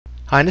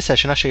Hi, in this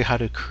session I'll show you how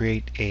to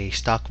create a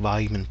stock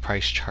volume and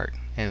price chart.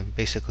 And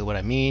basically what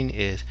I mean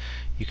is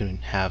you can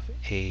have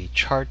a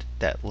chart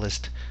that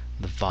lists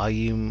the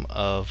volume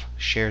of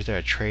shares that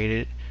are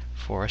traded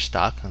for a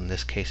stock, in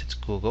this case it's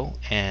Google,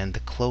 and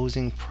the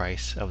closing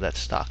price of that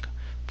stock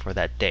for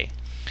that day.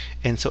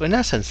 And so in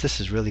essence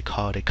this is really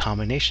called a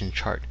combination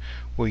chart,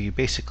 where you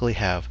basically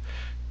have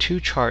two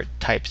chart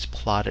types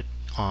plotted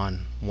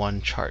on one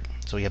chart.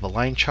 So you have a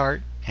line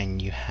chart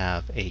and you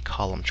have a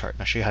column chart.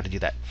 I'll show you how to do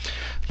that.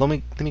 Let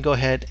me go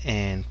ahead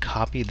and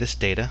copy this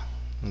data.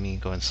 Let me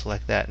go and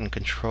select that, and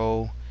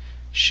Control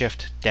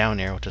Shift down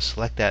arrow to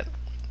select that.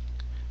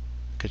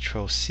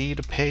 Control C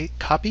to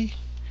copy,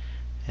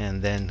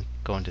 and then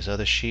go into this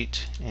other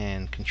sheet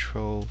and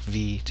Control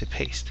V to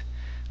paste.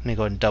 Let me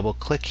go ahead and double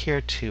click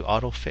here to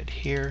auto fit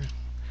here,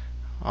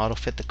 auto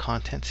fit the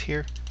contents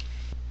here.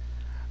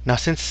 Now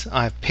since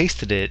I've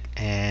pasted it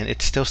and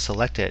it's still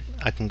selected,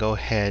 I can go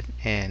ahead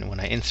and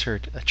when I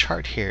insert a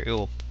chart here, it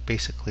will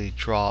basically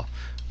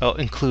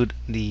include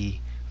the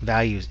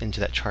values into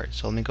that chart.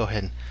 So let me go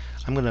ahead and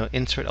I'm going to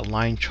insert a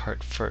line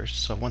chart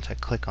first. So once I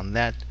click on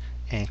that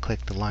and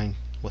click the line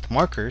with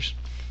markers,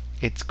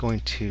 it's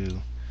going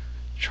to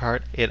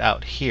chart it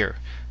out here.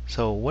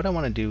 So what I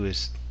want to do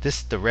is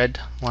the red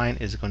line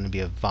is going to be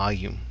a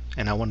volume,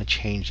 and I want to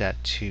change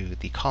that to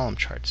the column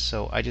chart.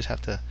 So I just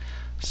have to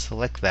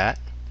select that,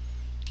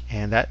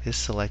 and that is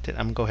selected.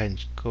 I'm going to go ahead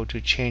and go to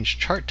change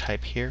chart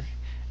type here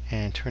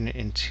and turn it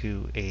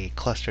into a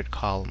clustered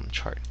column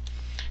chart.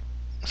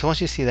 So once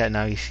you see that,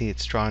 now you see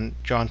it's drawn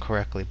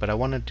correctly. But I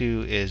want to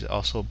do is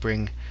also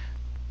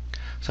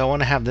I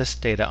want to have this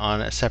data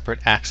on a separate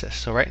axis.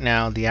 So right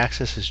now the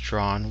axis is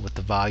drawn with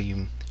the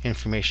volume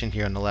information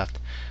here on the left.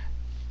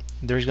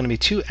 There's going to be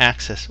two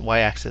axes,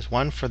 y-axis,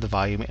 one for the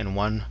volume and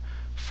one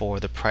for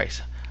the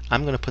price.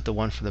 I'm going to put the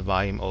one for the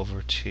volume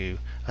over to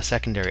a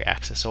secondary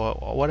axis. So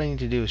what I need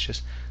to do is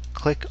just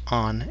click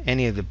on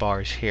any of the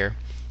bars here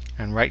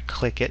and right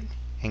click it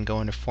and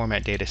go into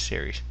Format Data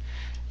Series.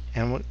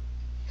 And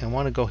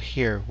want to go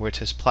here where it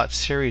says Plot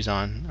Series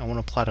On. I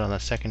want to plot it on the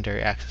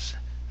secondary axis.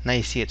 Now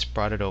you see it's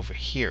brought it over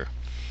here.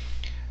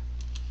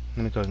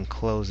 Let me go ahead and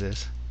close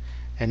this.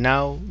 And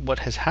now what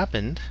has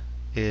happened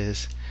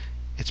is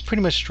it's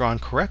pretty much drawn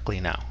correctly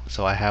now.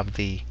 So I have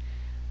the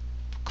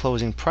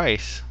closing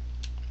price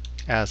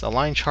as a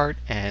line chart,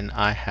 and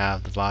I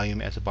have the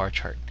volume as a bar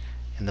chart,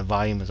 and the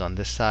volume is on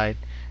this side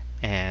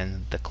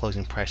and the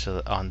closing price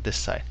is on this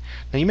side.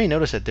 Now you may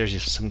notice that there's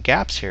just some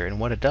gaps here, and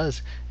what it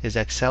does is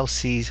Excel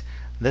sees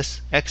this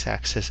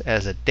x-axis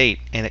as a date,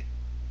 and it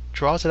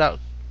draws it out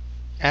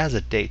as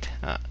a date,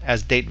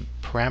 as date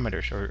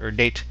parameters or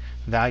date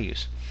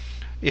values.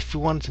 If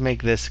we wanted to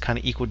make this kind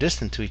of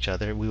equidistant to each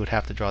other, we would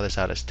have to draw this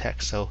out as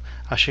text. So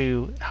I'll show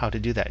you how to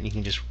do that. And you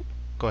can just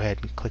go ahead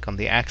and click on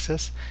the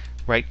axis,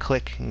 right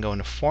click and go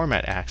into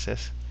Format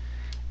Axis,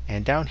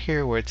 and down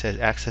here where it says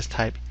Axis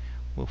Type,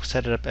 we'll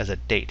set it up as a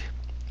date.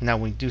 Now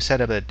when we do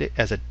set up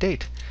as a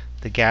date,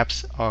 the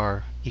gaps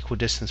are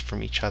equidistant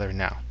from each other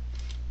now.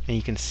 And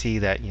you can see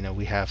that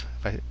we have,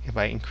 if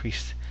I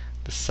increase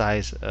the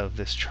size of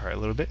this chart a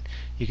little bit,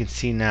 you can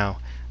see now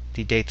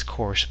the dates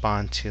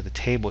correspond to the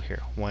table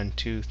here: 1,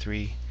 2,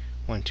 3,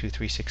 1, 2,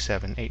 3, 6,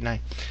 7, 8, 9.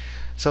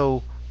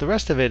 So the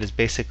rest of it is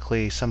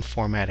basically some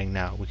formatting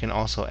now. We can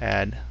also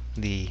add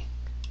the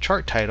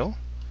chart title,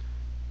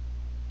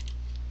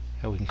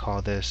 and we can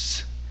call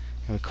this,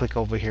 and we click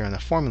over here on the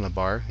formula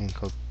bar and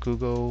go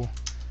Google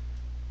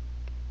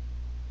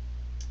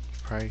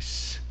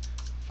Price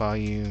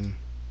Volume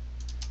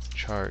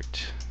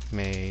Chart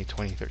May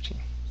 2013.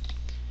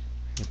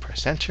 And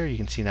press enter. You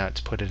can see now it's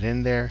put it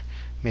in there.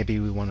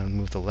 Maybe we want to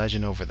move the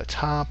legend over the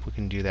top. We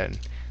can do that and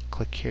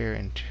click here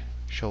and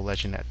show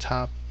legend at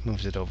top.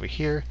 Moves it over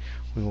here.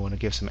 We want to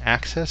give some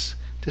axis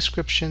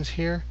descriptions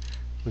here.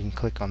 We can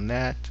click on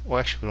that. Well,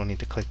 actually we don't need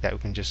to click that. We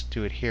can just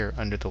do it here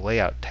under the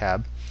layout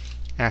tab,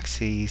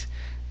 axes,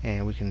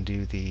 and we can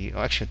do the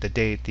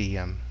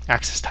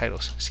axis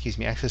titles.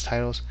 Axis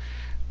titles.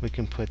 We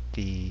can put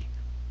the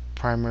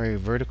primary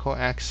vertical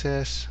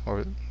axis,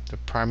 or the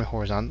primary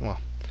horizontal.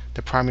 Well,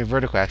 the primary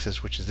vertical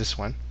axis, which is this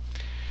one.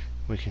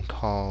 We can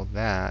call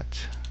that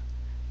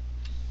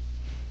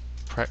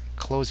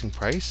closing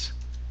price.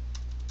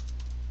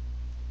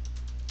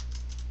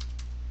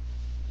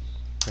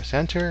 Press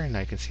enter, and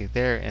I can see it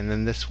there. And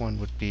then this one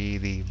would be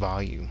the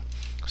volume.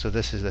 So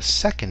this is the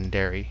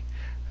secondary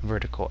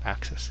vertical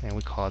axis, and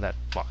we call that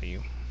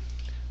volume.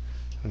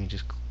 We can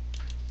just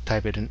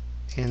type it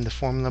in the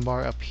formula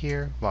bar up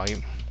here,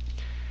 volume.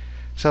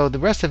 So the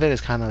rest of it is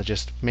kind of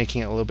just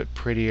making it a little bit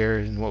prettier.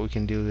 And what we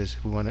can do is,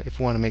 if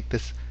we want to make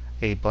this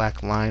a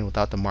black line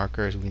without the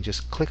markers, we can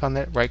just click on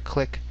that, right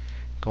click,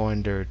 go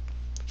under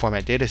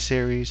Format Data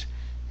Series,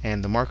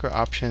 and the marker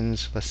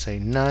options, let's say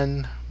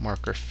none,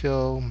 marker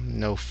fill,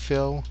 no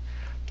fill.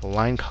 The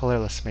line color,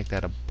 let's make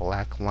that a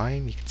black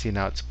line. You can see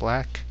now it's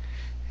black,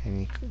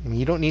 and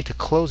you don't need to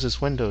close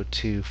this window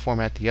to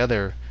format the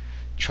other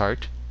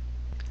chart.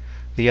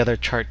 The other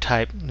chart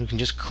type, you can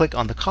just click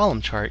on the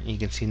column chart, and you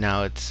can see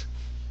now it's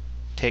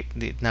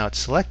now it's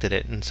selected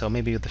it, and so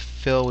maybe with the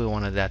fill we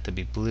wanted that to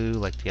be blue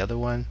like the other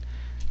one.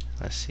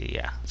 Let's see,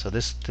 yeah. So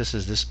this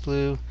is this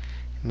blue.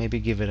 Maybe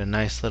give it a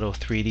nice little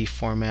 3D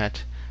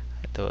format.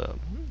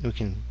 We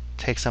can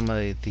take some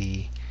of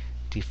the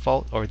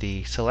default or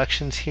the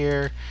selections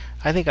here.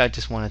 I think I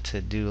just wanted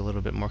to do a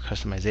little bit more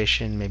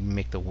customization. Maybe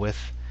make the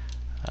width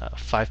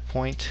 5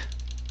 point,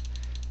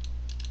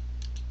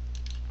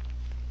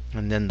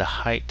 and then the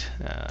height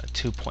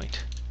 2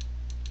 point,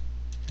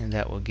 and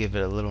that will give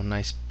it a little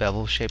nice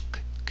bevel shape.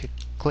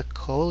 Click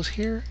close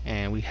here,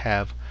 and we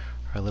have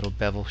our little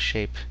bevel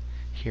shape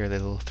here, the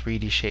little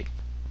 3D shape.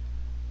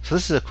 So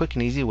this is a quick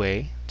and easy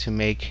way to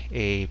make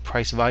a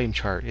price volume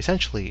chart.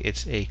 Essentially,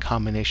 it's a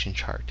combination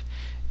chart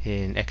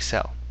in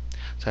Excel.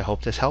 So I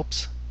hope this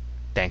helps.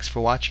 Thanks for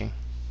watching.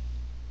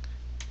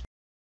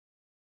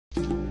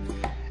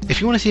 If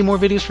you want to see more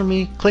videos from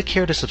me, click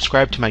here to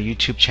subscribe to my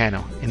YouTube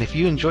channel. And if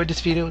you enjoyed this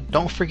video,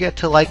 don't forget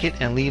to like it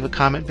and leave a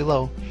comment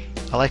below.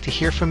 I'd like to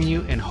hear from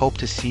you and hope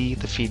to see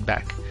the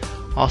feedback.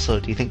 Also,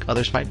 do you think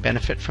others might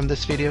benefit from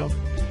this video?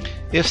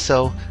 If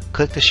so,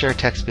 click the share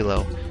text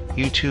below.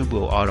 YouTube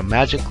will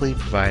automatically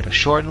provide a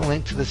shortened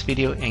link to this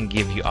video and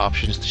give you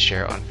options to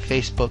share on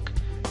Facebook,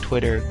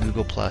 Twitter,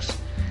 Google+,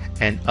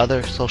 and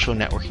other social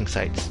networking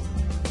sites.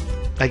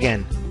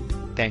 Again,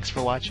 thanks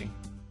for watching.